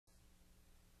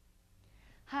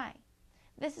Hi,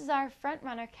 this is our front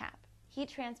runner cap, heat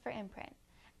transfer imprint,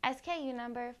 SKU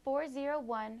number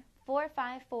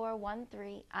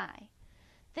 401-45413I.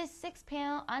 This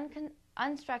 6-panel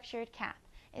unstructured cap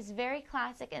is very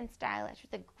classic and stylish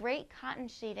with a great cotton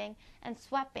sheeting and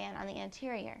sweatband on the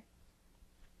interior.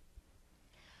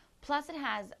 Plus it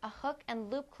has a hook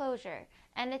and loop closure,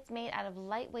 and it's made out of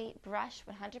lightweight brushed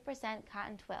 100%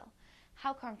 cotton twill.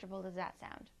 How comfortable does that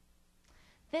sound?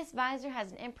 This visor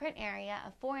has an imprint area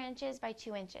of 4 inches by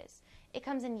 2 inches. It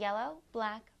comes in yellow,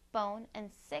 black, bone, and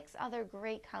 6 other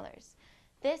great colors.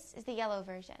 This is the yellow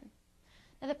version.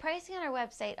 Now the pricing on our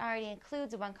website already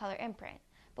includes a 1-color imprint,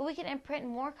 but we can imprint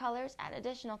more colors at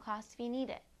additional cost if you need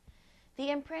it. The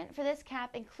imprint for this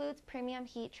cap includes premium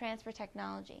heat transfer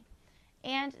technology,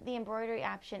 and the embroidery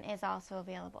option is also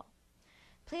available.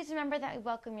 Please remember that we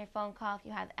welcome your phone call if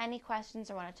you have any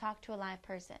questions or want to talk to a live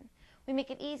person. We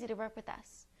make it easy to work with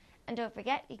us. And don't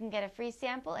forget, you can get a free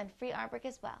sample and free artwork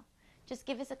as well. Just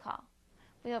give us a call.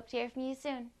 We hope to hear from you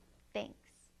soon. Thanks.